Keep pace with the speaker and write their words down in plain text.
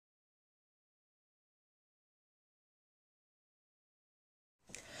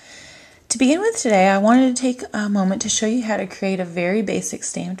To begin with today, I wanted to take a moment to show you how to create a very basic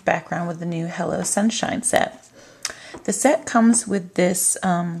stamped background with the new Hello Sunshine set. The set comes with this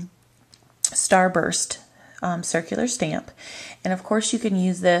Starburst circular stamp, and of course you can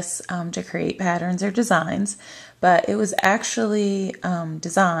use this to create patterns or designs, but it was actually I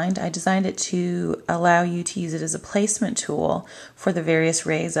designed it to allow you to use it as a placement tool for the various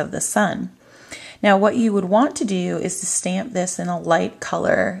rays of the sun. Now what you would want to do is to stamp this in a light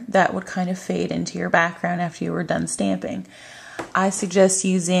color that would kind of fade into your background after you were done stamping. I suggest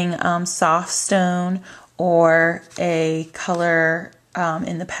using soft stone or a color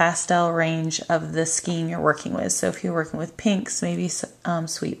in the pastel range of the scheme you're working with. So if you're working with pinks, maybe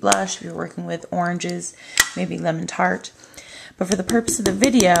sweet blush. If you're working with oranges, maybe lemon tart. But for the purpose of the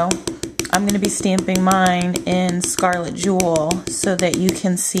video, I'm going to be stamping mine in Scarlet Jewel so that you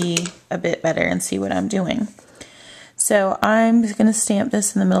can see a bit better and see what I'm doing. So I'm going to stamp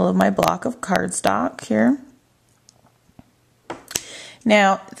this in the middle of my block of cardstock here.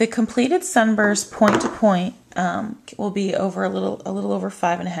 Now the completed sunburst point to point will be over a little over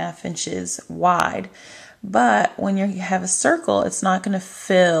 5.5 inches wide. But when you have a circle, it's not going to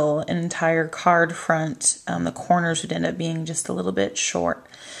fill an entire card front. The corners would end up being just a little bit short.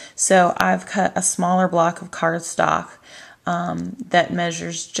 So I've cut a smaller block of cardstock that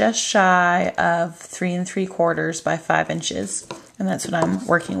measures just shy of 3 3/4 by 5 inches, and that's what I'm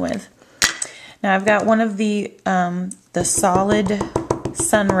working with. Now I've got one of the solid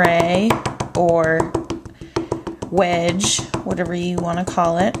sun ray or wedge, whatever you want to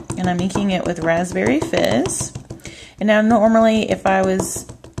call it, and I'm inking it with Raspberry Fizz. And now normally if I was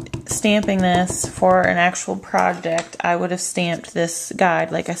stamping this for an actual project, I would have stamped this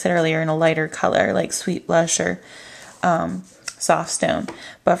guide, like I said earlier, in a lighter color like Sweet Blush or Soft Stone.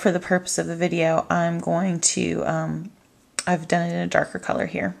 But for the purpose of the video, I'm going to, I've done it in a darker color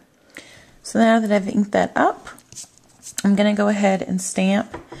here. So now that I've inked that up, I'm going to go ahead and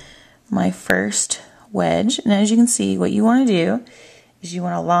stamp my first wedge. And as you can see, what you want to do is you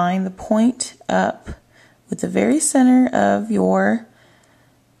want to line the point up with the very center of your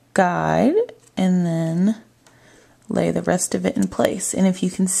guide and then lay the rest of it in place. And if you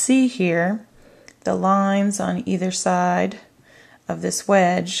can see here, the lines on either side of this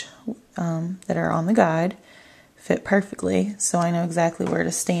wedge that are on the guide fit perfectly, so I know exactly where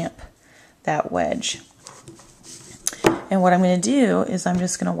to stamp that wedge. And what I'm going to do is I'm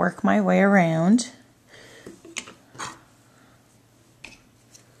just going to work my way around .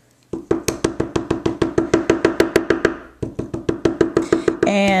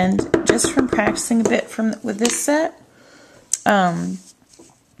 And just from practicing a bit with this set,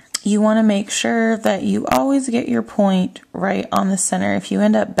 you want to make sure that you always get your point right on the center. If you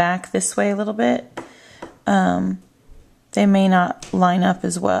end up back this way a little bit, they may not line up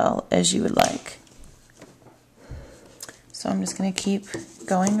as well as you would like. So I'm just going to keep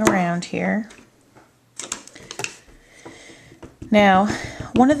going around here. Now,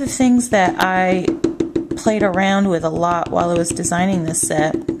 one of the things that I played around with a lot while I was designing this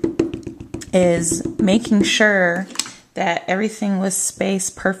set is making sure that everything was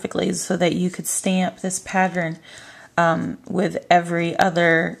spaced perfectly so that you could stamp this pattern with every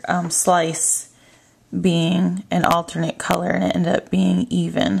other slice being an alternate color, and it ended up being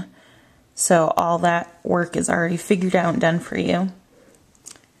even. So all that work is already figured out and done for you.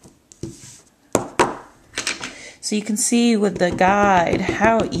 So you can see with the guide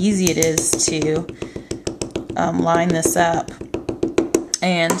how easy it is to line this up.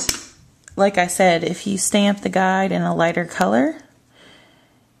 And like I said, if you stamp the guide in a lighter color,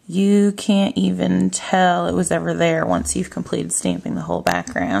 you can't even tell it was ever there once you've completed stamping the whole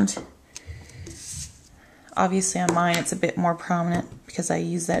background. Obviously on mine it's a bit more prominent because I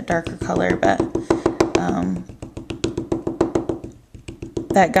use that darker color, but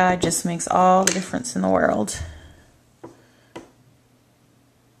that guide just makes all the difference in the world.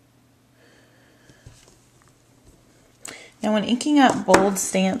 Now when inking out bold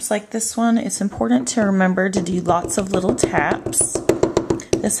stamps like this one, it's important to remember to do lots of little taps.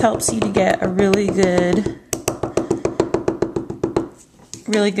 This helps you to get a really good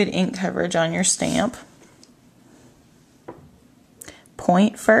ink coverage on your stamp.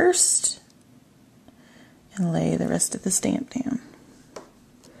 Point first and lay the rest of the stamp down.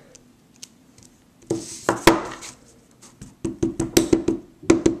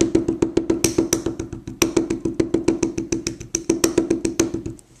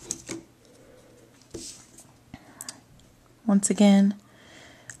 Once again,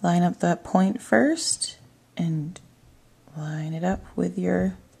 line up that point first and line it up with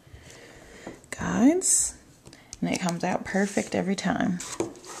your guides, and it comes out perfect every time.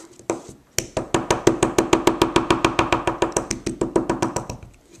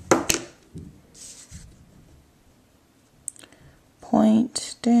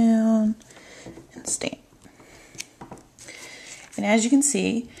 point down and stamp. And as you can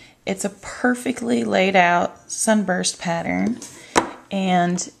see, it's a perfectly laid out sunburst pattern,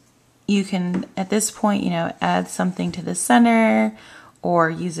 and you can, at this point, add something to the center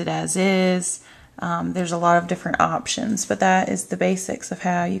or use it as is. There's a lot of different options, but that is the basics of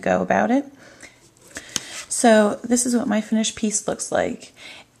how you go about it. So this is what my finished piece looks like,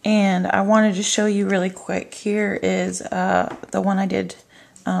 and I wanted to show you really quick. Here is the one I did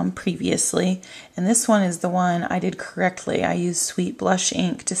previously, and this one is the one I did correctly. I used sweet blush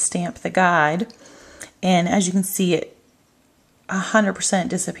ink to stamp the guide, and as you can see, it 100%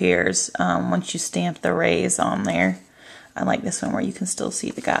 disappears once you stamp the rays on there. I like this one where you can still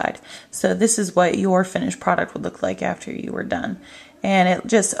see the guide. So this is what your finished product would look like after you were done. And it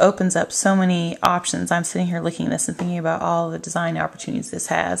just opens up so many options. I'm sitting here looking at this and thinking about all the design opportunities this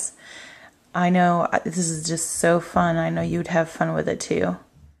has. I know this is just so fun. I know you'd have fun with it too.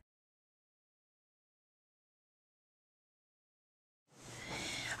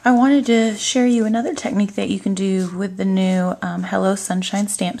 I wanted to share you another technique that you can do with the new Hello Sunshine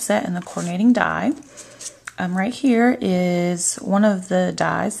stamp set and the coordinating die. Right here is one of the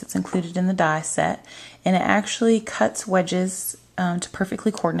dies that's included in the die set, and it actually cuts wedges to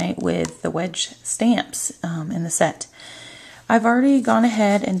perfectly coordinate with the wedge stamps in the set. I've already gone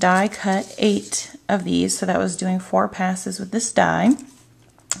ahead and die cut 8 of these, so that was doing 4 passes with this die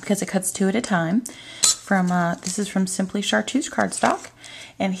because it cuts 2 at a time. This is from Simply Chartreuse cardstock.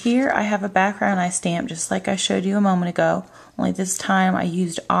 And here I have a background I stamped just like I showed you a moment ago, only this time I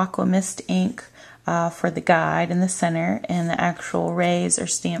used Aqua Mist ink for the guide in the center, and the actual rays are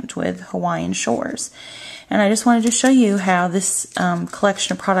stamped with Hawaiian Shores. And I just wanted to show you how this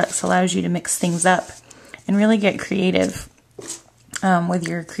collection of products allows you to mix things up and really get creative with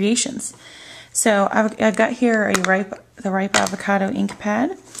your creations. So I've got here the Ripe Avocado ink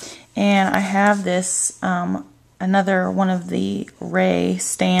pad, and I have this another one of the ray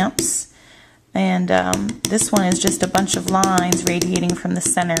stamps, and this one is just a bunch of lines radiating from the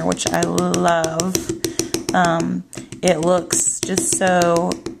center, which I love. It looks just so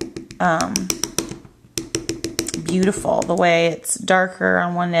beautiful, the way it's darker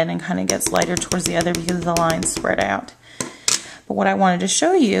on one end and kind of gets lighter towards the other because the lines spread out. But what I wanted to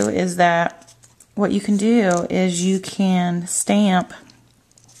show you is that what you can do is you can stamp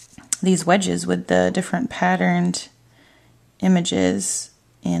these wedges with the different patterned images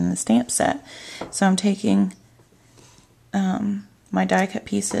in the stamp set. So I'm taking my die cut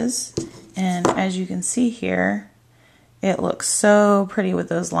pieces, and as you can see here, it looks so pretty with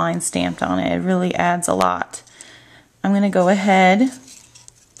those lines stamped on it. It really adds a lot. I'm going to go ahead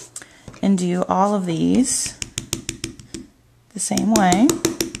and do all of these the same way.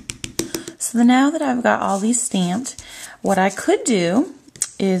 So now that I've got all these stamped, what I could do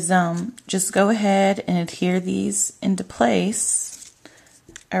is just go ahead and adhere these into place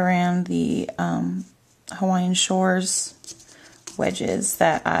around the Hawaiian Shores wedges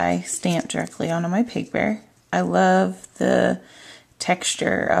that I stamped directly onto my Pig Bear. I love the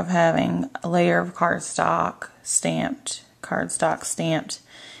texture of having a layer of cardstock stamped.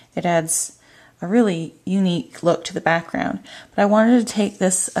 It adds a really unique look to the background. But I wanted to take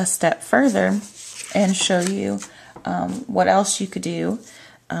this a step further and show you what else you could do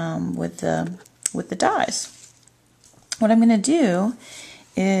with the dies. What I'm going to do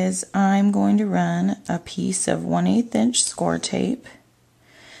is I'm going to run a piece of 1/8 inch score tape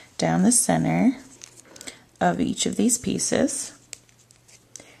down the center of each of these pieces.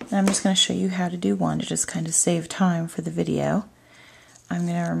 And I'm just going to show you how to do one to just kind of save time for the video. I'm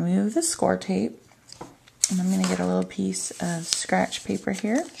going to remove the score tape, and I'm going to get a little piece of scratch paper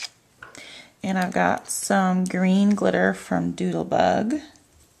here. And I've got some green glitter from Doodlebug.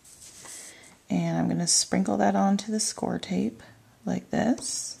 And I'm going to sprinkle that onto the score tape like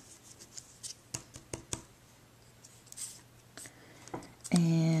this.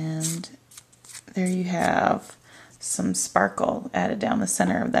 And there you have some sparkle added down the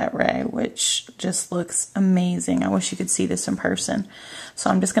center of that ray, which just looks amazing. I wish you could see this in person. So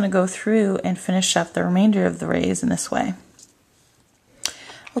I'm just going to go through and finish up the remainder of the rays in this way.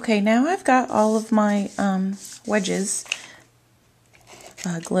 Okay, now I've got all of my wedges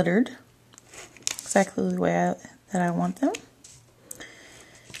glittered exactly the way that I want them.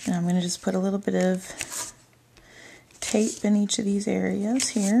 And I'm going to just put a little bit of tape in each of these areas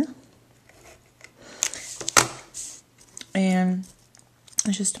here. And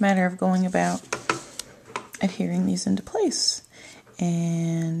it's just a matter of going about adhering these into place.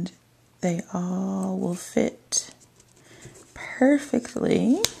 And they all will fit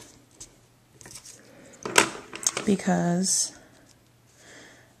perfectly because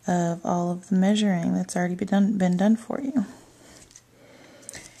of all of the measuring that's already been done for you.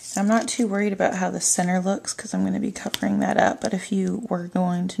 I'm not too worried about how the center looks because I'm going to be covering that up, but if you were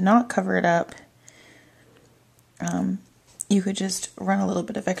going to not cover it up, you could just run a little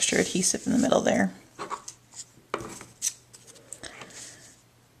bit of extra adhesive in the middle there.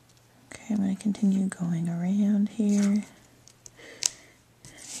 Okay, I'm going to continue going around here,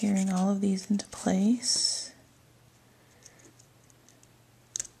 adhering all of these into place.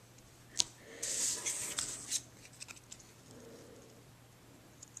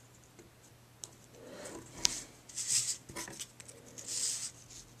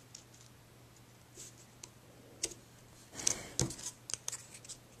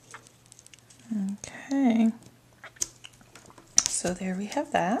 Okay, so there we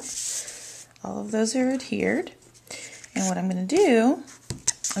have that. All of those are adhered. And what I'm going to do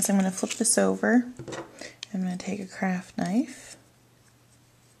is I'm going to flip this over. I'm going to take a craft knife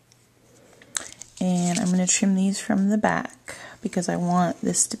and I'm going to trim these from the back because I want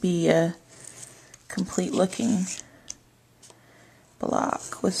this to be a complete looking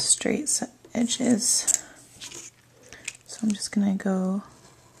block with straight edges. So I'm just going to go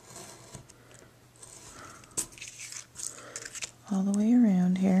all the way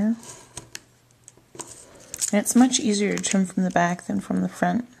around here. And it's much easier to trim from the back than from the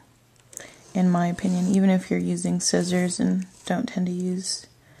front, in my opinion, even if you're using scissors and don't tend to use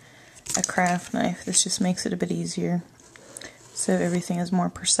a craft knife. This just makes it a bit easier, so everything is more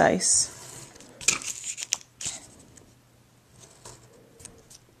precise.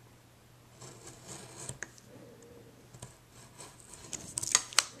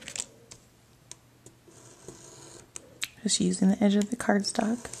 Just using the edge of the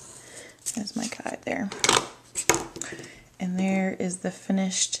cardstock as my guide there. And there is the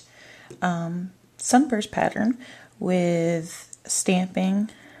finished sunburst pattern with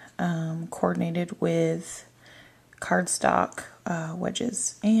stamping coordinated with cardstock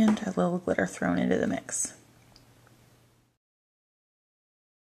wedges and a little glitter thrown into the mix.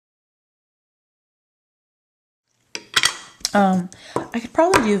 I could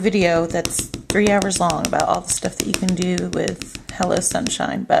probably do a video that's 3 hours long about all the stuff that you can do with Hello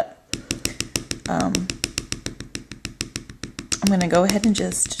Sunshine, but I'm going to go ahead and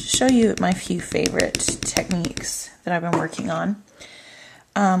just show you my few favorite techniques that I've been working on.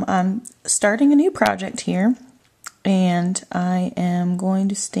 I'm starting a new project here, and I am going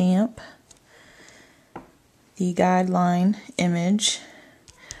to stamp the guideline image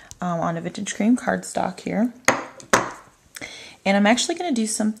on a vintage cream cardstock here. And I'm actually going to do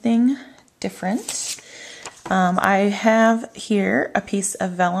something different. I have here a piece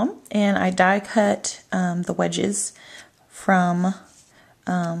of vellum, and I die cut the wedges from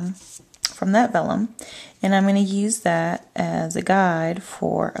that vellum, and I'm going to use that as a guide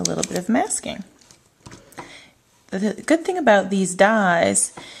for a little bit of masking. The good thing about these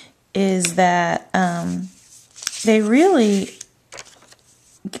dies is that they really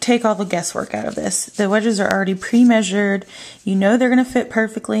take all the guesswork out of this. The wedges are already pre-measured. You know they're going to fit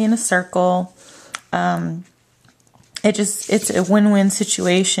perfectly in a circle. It's a win-win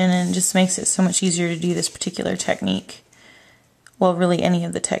situation, and just makes it so much easier to do this particular technique. Well, really any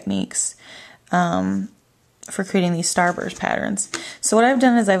of the techniques for creating these starburst patterns. So what I've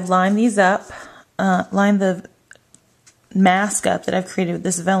done is I've lined these up, lined the mask up that I've created with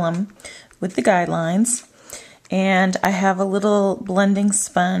this vellum with the guidelines. And I have a little blending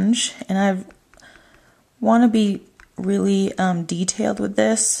sponge, and I want to be really detailed with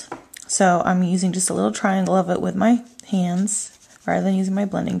this. So I'm using just a little triangle of it with my hands rather than using my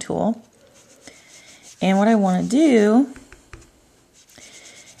blending tool. And what I want to do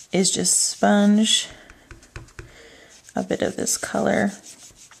is just sponge a bit of this color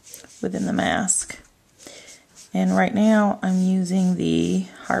within the mask. And right now I'm using the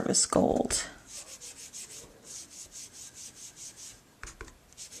Harvest Gold.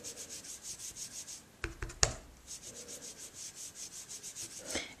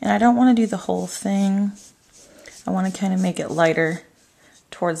 And I don't want to do the whole thing. I want to kind of make it lighter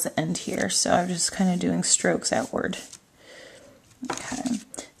towards the end here. So I'm just kind of doing strokes outward. Okay.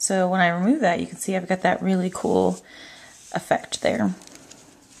 So when I remove that, you can see I've got that really cool effect there.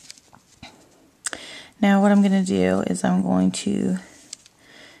 Now what I'm going to do is I'm going to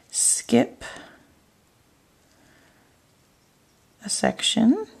skip a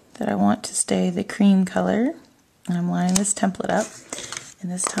section that I want to stay the cream color. And I'm lining this template up.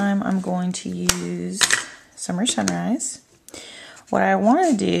 And this time I'm going to use Summer Sunrise. What I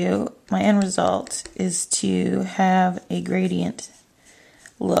want to do, my end result, is to have a gradient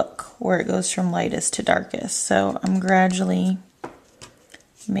look where it goes from lightest to darkest. So I'm gradually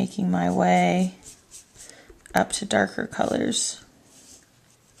making my way up to darker colors.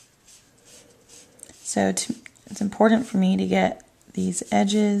 So it's important for me to get these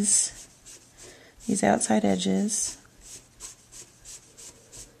edges, these outside edges,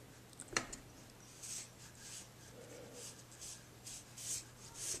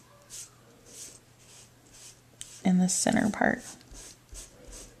 in the center part.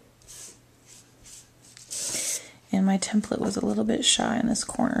 And my template was a little bit shy in this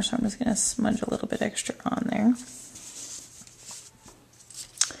corner, so I'm just going to smudge a little bit extra on there.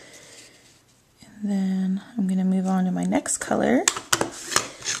 And then I'm going to move on to my next color,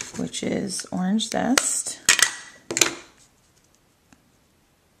 which is Orange Zest.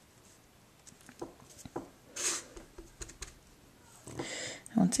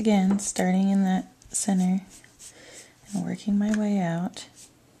 And once again, starting in that center and working my way out.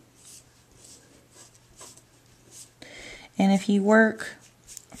 And if you work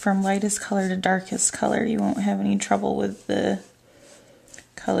from lightest color to darkest color, you won't have any trouble with the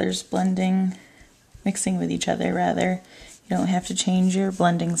colors blending, mixing with each other rather. You don't have to change your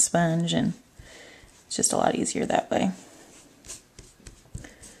blending sponge, and it's just a lot easier that way.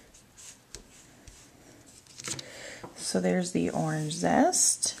 So there's the Orange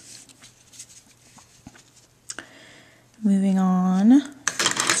Zest. Moving on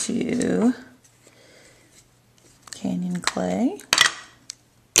to Canyon Clay.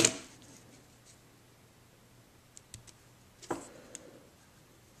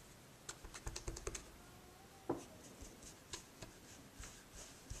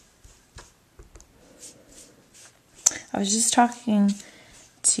 I was just talking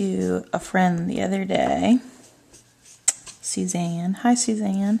to a friend the other day, Suzanne. Hi,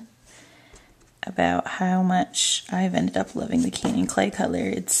 Suzanne. About how much I've ended up loving the Canyon Clay color.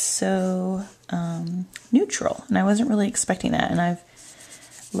 It's so neutral, and I wasn't really expecting that, and I've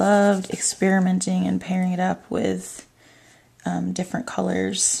loved experimenting and pairing it up with different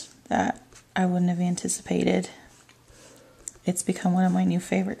colors that I wouldn't have anticipated. It's become one of my new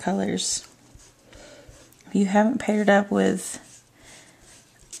favorite colors. If you haven't paired it up with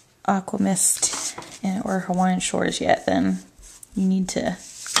Aqua Mist or Hawaiian Shores yet, then you need to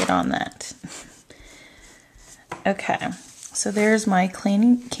get on that. Okay, so there's my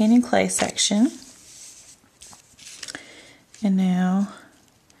Canyon Clay section. And now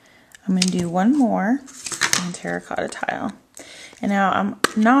I'm going to do one more in terracotta tile. And now I'm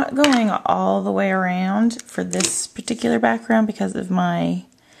not going all the way around for this particular background because of my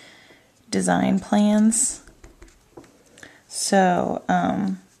design plans. So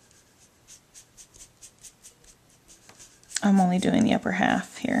I'm only doing the upper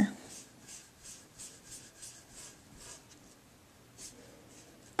half here.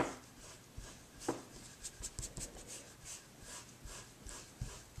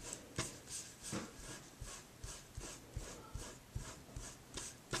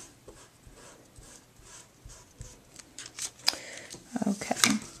 Okay,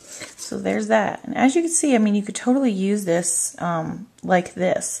 so there's that. And as you can see, I mean, you could totally use this like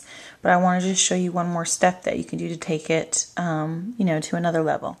this, but I want to just show you one more step that you can do to take it, you know, to another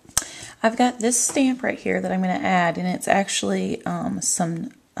level. I've got this stamp right here that I'm going to add, and it's actually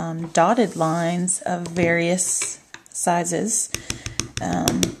some dotted lines of various sizes.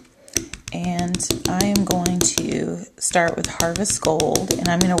 And I am going to start with Harvest Gold, and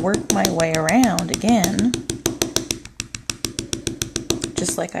I'm going to work my way around again,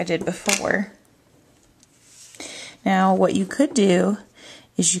 just like I did before. Now, what you could do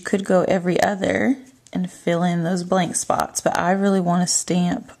is you could go every other and fill in those blank spots, but I really want to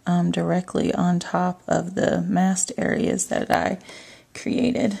stamp directly on top of the masked areas that I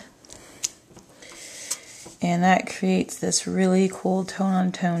created. And that creates this really cool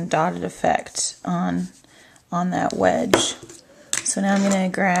tone-on-tone dotted effect on that wedge. So now I'm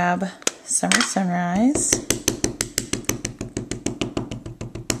going to grab Summer Sunrise.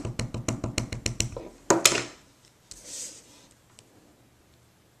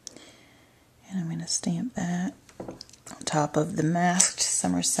 And I'm going to stamp that on top of the masked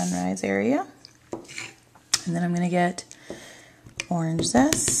Summer Sunrise area. And then I'm going to get Orange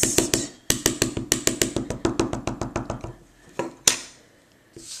Zest.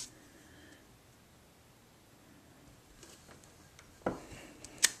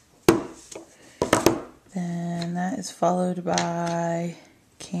 Then that is followed by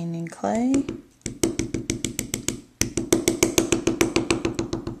Canyon Clay.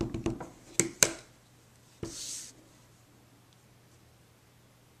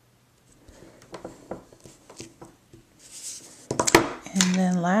 And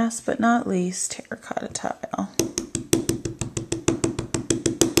then last but not least, terracotta tile.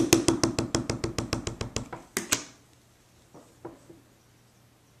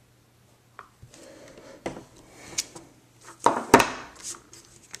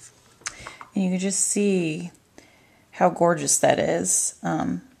 And you can just see how gorgeous that is.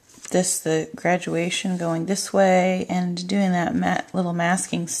 The graduation going this way and doing that little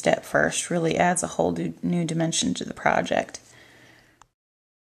masking step first really adds a whole new dimension to the project.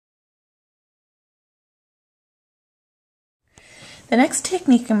 The next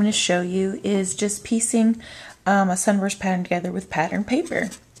technique I'm going to show you is just piecing a sunburst pattern together with pattern paper.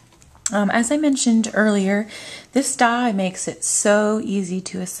 As I mentioned earlier, this die makes it so easy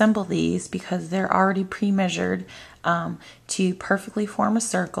to assemble these because they're already pre-measured to perfectly form a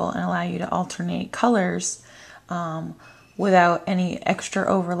circle and allow you to alternate colors without any extra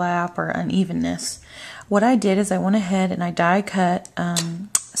overlap or unevenness. What I did is I went ahead and I die cut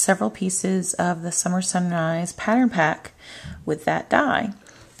several pieces of the Summer Sunrise pattern pack with that die.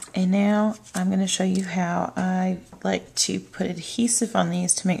 And now I'm going to show you how I like to put adhesive on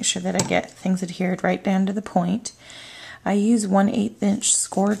these to make sure that I get things adhered right down to the point. I use 1/8 inch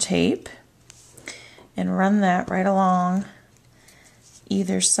score tape and run that right along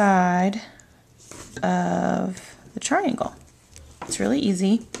either side of the triangle. It's really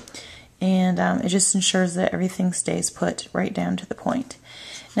easy, and it just ensures that everything stays put right down to the point.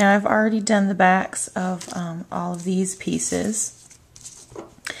 Now I've already done the backs of all of these pieces.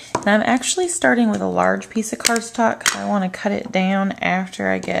 And I'm actually starting with a large piece of cardstock. I want to cut it down after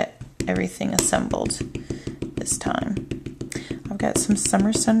I get everything assembled this time. I've got some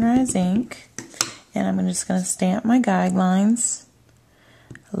Summer Sunrise ink, and I'm just going to stamp my guidelines.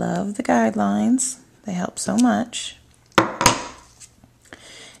 I love the guidelines. They help so much.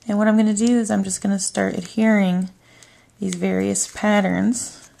 And what I'm going to do is I'm just going to start adhering these various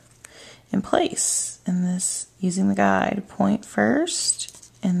patterns in place in this using the guide. Point first,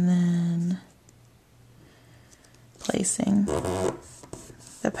 and then placing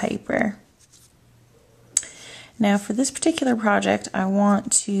the paper. Now for this particular project, I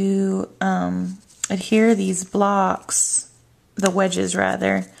want to adhere these blocks, the wedges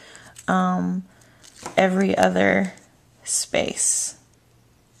rather, every other space.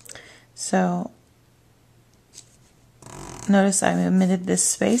 So notice I omitted this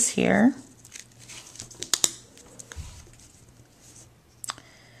space here.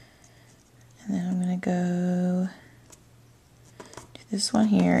 And then I'm going to go to this one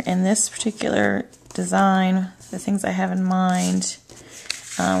here. And this particular design, the things I have in mind,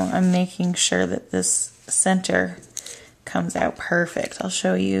 I'm making sure that this center comes out perfect. I'll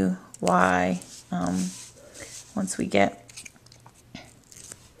show you why once we get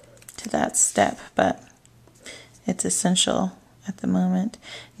to that step, but it's essential at the moment.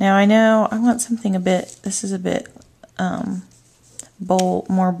 Now I know I want something this is a bit bold,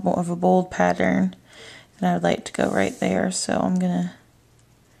 more of a bold pattern, and I would like to go right there, so I'm gonna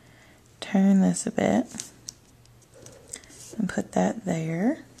turn this a bit and put that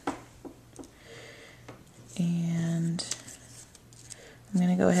there, and I'm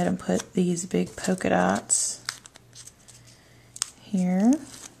gonna go ahead and put these big polka dots here.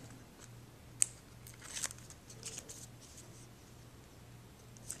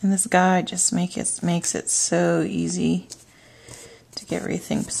 And this guide just makes it so easy to get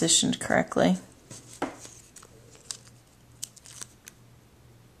everything positioned correctly.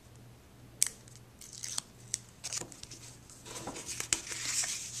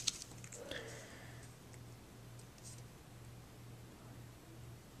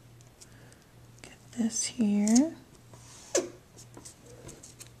 Get this here.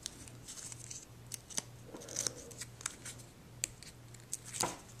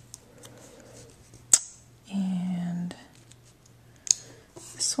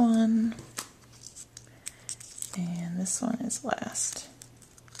 One, and this one is last.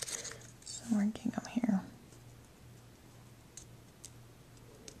 So I'm working them here.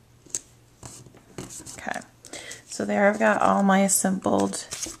 Okay, so there I've got all my assembled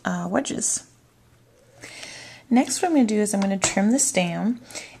wedges. Next what I'm going to do is I'm going to trim this down,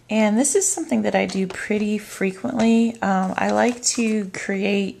 and this is something that I do pretty frequently. I like to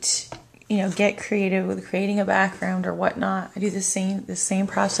get creative with creating a background or whatnot. I do the same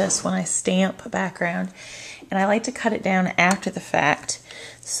process when I stamp a background, and I like to cut it down after the fact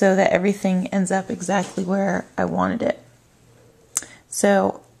so that everything ends up exactly where I wanted it.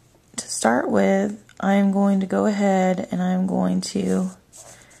 So to start with, I'm going to go ahead and I'm going to,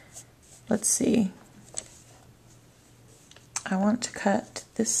 let's see, I want to cut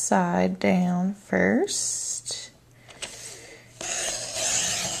this side down first.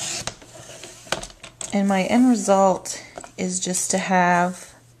 And my end result is just to have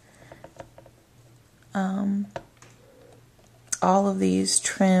all of these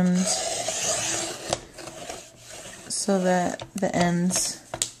trimmed so that the ends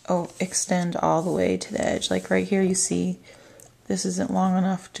extend all the way to the edge. Like right here, you see this isn't long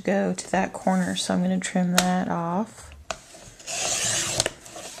enough to go to that corner, so I'm going to trim that off.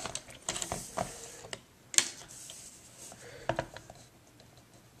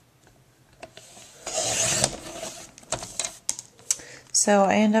 So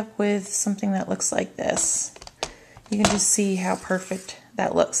I end up with something that looks like this. You can just see how perfect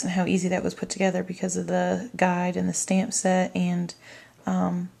that looks and how easy that was put together because of the guide and the stamp set, and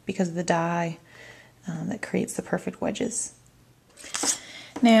because of the die that creates the perfect wedges.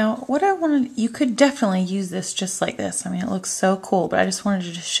 Now, what I wanted, you could definitely use this just like this. I mean, it looks so cool, but I just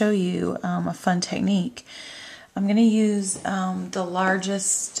wanted to show you a fun technique. I'm going to use the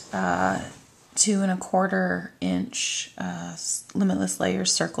largest 2 1/4 inch Limitless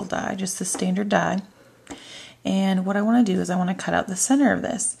Layers circle die, just the standard die. And what I want to do is I want to cut out the center of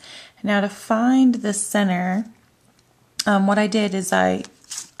this. Now to find the center, what I did is I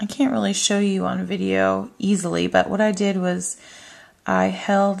can't really show you on video easily, but what I did was I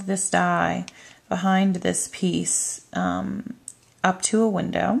held this die behind this piece up to a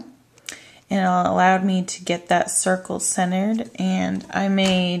window, and it allowed me to get that circle centered, and I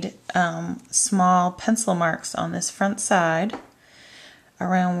made small pencil marks on this front side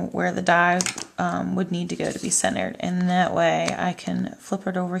around where the die would need to go to be centered, and that way I can flip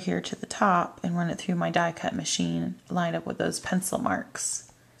it over here to the top and run it through my die cut machine, lined up with those pencil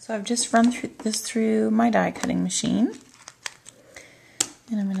marks. So I've just run this through my die cutting machine,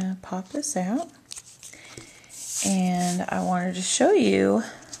 and I'm going to pop this out, and I wanted to show you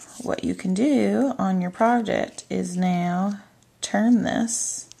what you can do on your project is now turn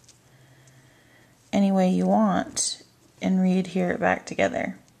this any way you want and re-adhere it back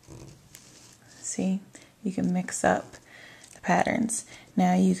together. See, you can mix up the patterns.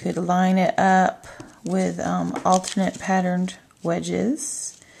 Now you could line it up with alternate patterned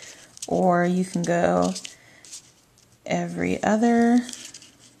wedges, or you can go every other,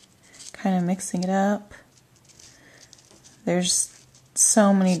 kind of mixing it up. There's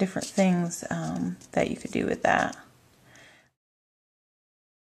so many different things that you could do with that.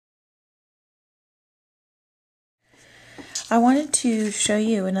 I wanted to show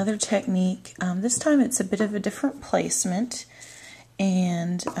you another technique. This time it's a bit of a different placement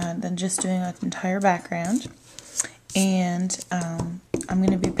and than just doing an entire background. And I'm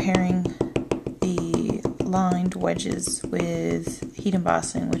going to be pairing the lined wedges with heat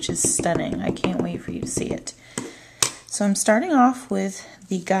embossing, which is stunning. I can't wait for you to see it. So I'm starting off with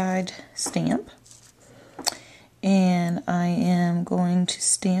the guide stamp, and I am going to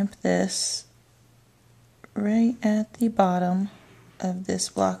stamp this right at the bottom of this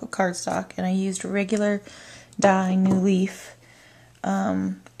block of cardstock, and I used regular dye New Leaf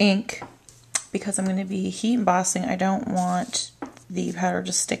ink because I'm going to be heat embossing. I don't want the powder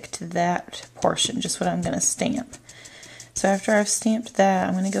to stick to that portion, just what I'm going to stamp. So after I've stamped that,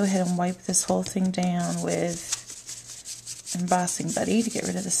 I'm going to go ahead and wipe this whole thing down with Embossing Buddy to get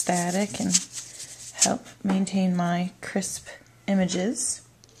rid of the static and help maintain my crisp images.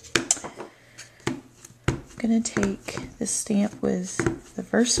 I'm going to take this stamp with the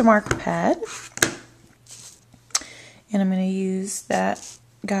Versamark pad, and I'm going to use that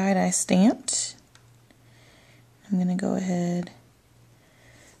guide I stamped. I'm going to go ahead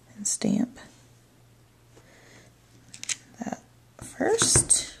and stamp that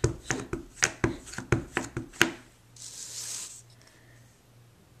first.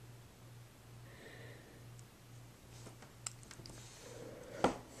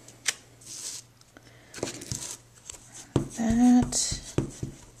 That.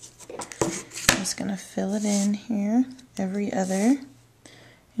 I'm just going to fill it in here, every other.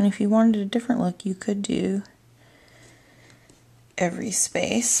 And if you wanted a different look, you could do every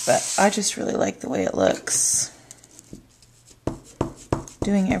space, but I just really like the way it looks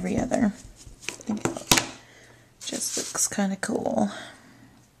doing every other. I think it just looks kind of cool.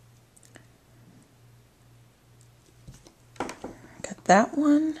 Got that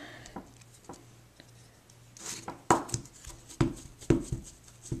one.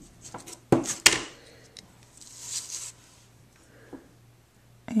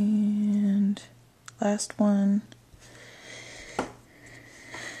 And last one,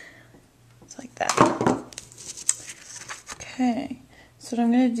 it's like that. Okay, so what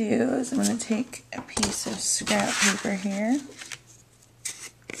I'm going to do is I'm going to take a piece of scrap paper here,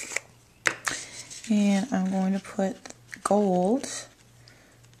 and I'm going to put gold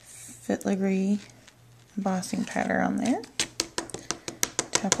filigree embossing powder on there,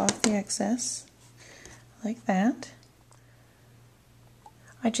 tap off the excess like that.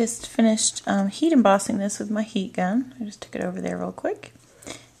 I just finished heat embossing this with my heat gun. I just took it over there real quick.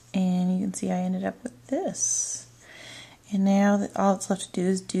 And you can see I ended up with this. And now that all that's left to do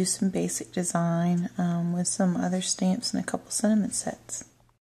is do some basic design with some other stamps and a couple sentiment sets.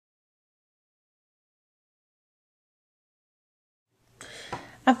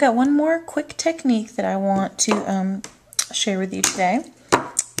 I've got one more quick technique that I want to share with you today.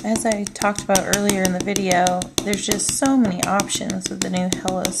 As I talked about earlier in the video, there's just so many options with the new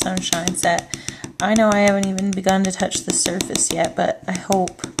Hello Sunshine set. I know I haven't even begun to touch the surface yet, but I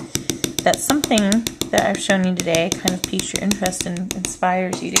hope that something that I've shown you today kind of piques your interest and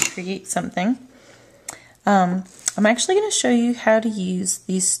inspires you to create something. I'm actually going to show you how to use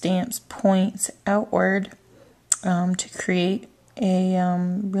these stamps points outward to create a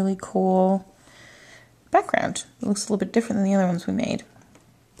really cool background. It looks a little bit different than the other ones we made.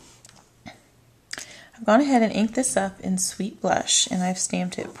 I've gone ahead and inked this up in Sweet Blush, and I've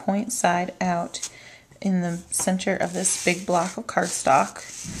stamped it point side out in the center of this big block of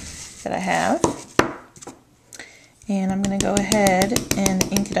cardstock that I have. And I'm going to go ahead and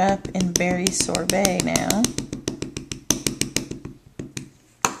ink it up in Berry Sorbet now.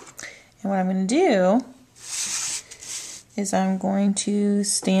 And what I'm going to do is I'm going to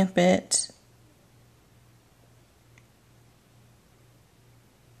stamp it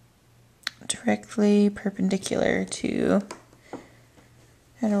directly perpendicular to,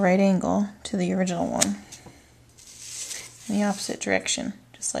 at a right angle to the original one, in the opposite direction,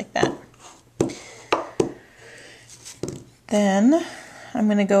 just like that. Then I'm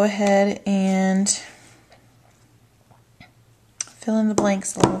going to go ahead and fill in the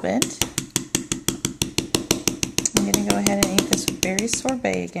blanks a little bit. I'm going to go ahead and ink this with Berry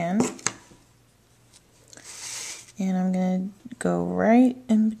Sorbet again. And I'm going to go right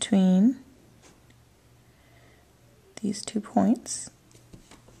in between these 2 points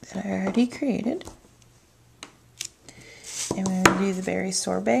that I already created. And I'm going to do the Berry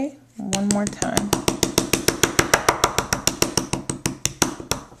Sorbet one more time.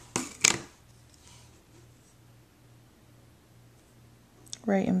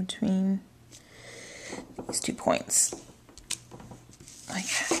 Right in between these 2 points, like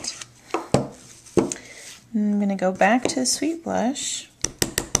that. And I'm going to go back to the Sweet Blush.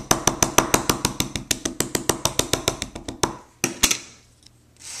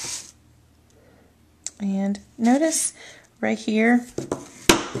 And notice right here,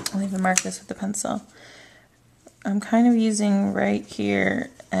 I'll even mark this with the pencil, I'm kind of using right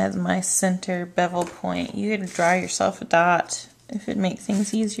here as my center bevel point. You can draw yourself a dot if it makes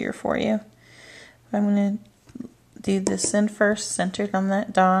things easier for you. I'm going to do this end first, centered on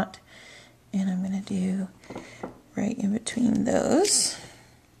that dot, and I'm going to do right in between those,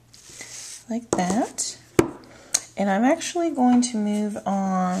 like that. And I'm actually going to move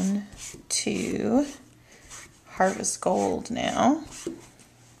on to Harvest Gold now.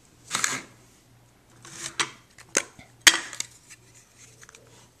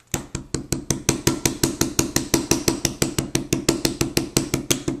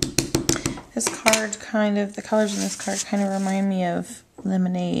 This card the colors in this card kind of remind me of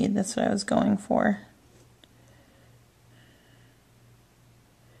lemonade. That's what I was going for.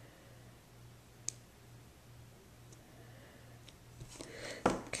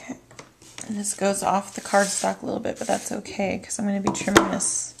 Okay. And this goes off the cardstock a little bit, but that's okay because I'm going to be trimming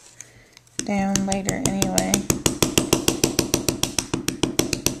this down later anyway.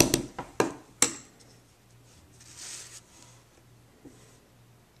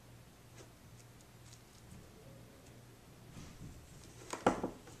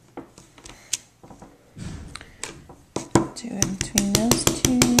 Do in between those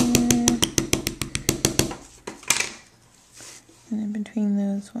two, and in between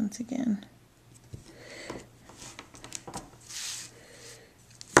those once again.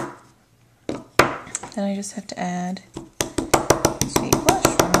 Then I just have to add Sweet Blush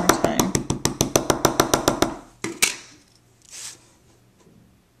one more time.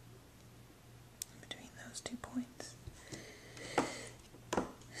 Between those 2 points.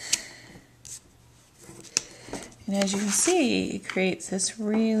 And as you can see, it creates this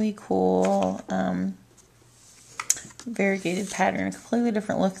really cool variegated pattern, a completely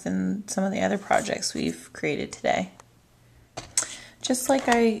different look than some of the other projects we've created today. Just like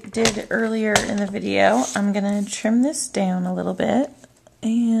I did earlier in the video, I'm going to trim this down a little bit,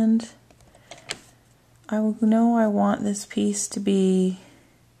 and I know I want this piece to be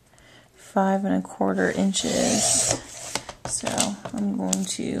 5 1/4 inches, so I'm going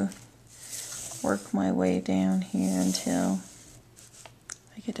to work my way down here until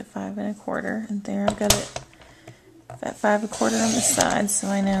I get to 5 1/4, and there I've got it at 5 1/4 on the side, so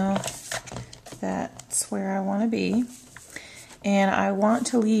I know that's where I want to be. And I want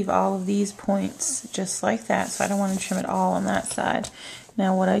to leave all of these points just like that, so I don't want to trim it all on that side.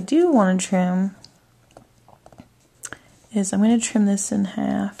 Now what I do want to trim is I'm going to trim this in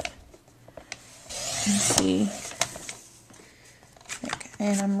half. Let's see.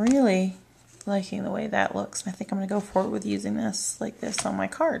 And I'm really liking the way that looks. I think I'm going to go forward with using this like this on my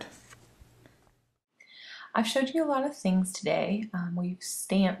card. I've showed you a lot of things today. We've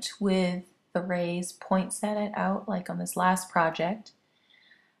stamped with the raised poinsettia out like on this last project.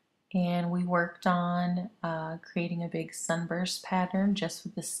 And we worked on creating a big sunburst pattern just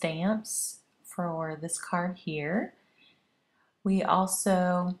with the stamps for this card here. We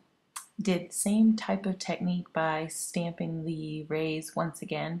also did the same type of technique by stamping the rays once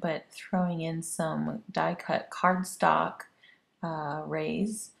again, but throwing in some die cut cardstock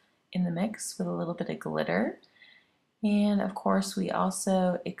rays in the mix with a little bit of glitter. And of course we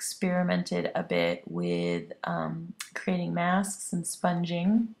also experimented a bit with creating masks and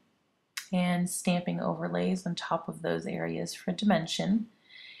sponging and stamping overlays on top of those areas for dimension.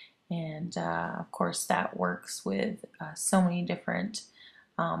 And of course that works with so many different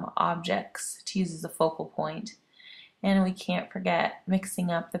objects to use as a focal point. And we can't forget mixing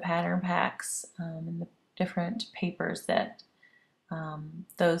up the pattern packs and the different papers that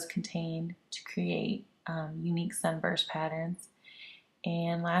those contain to create unique sunburst patterns.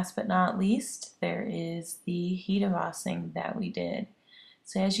 And last but not least, there is the heat embossing that we did.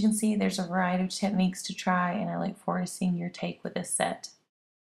 So as you can see, there's a variety of techniques to try, and I look forward to seeing your take with this set.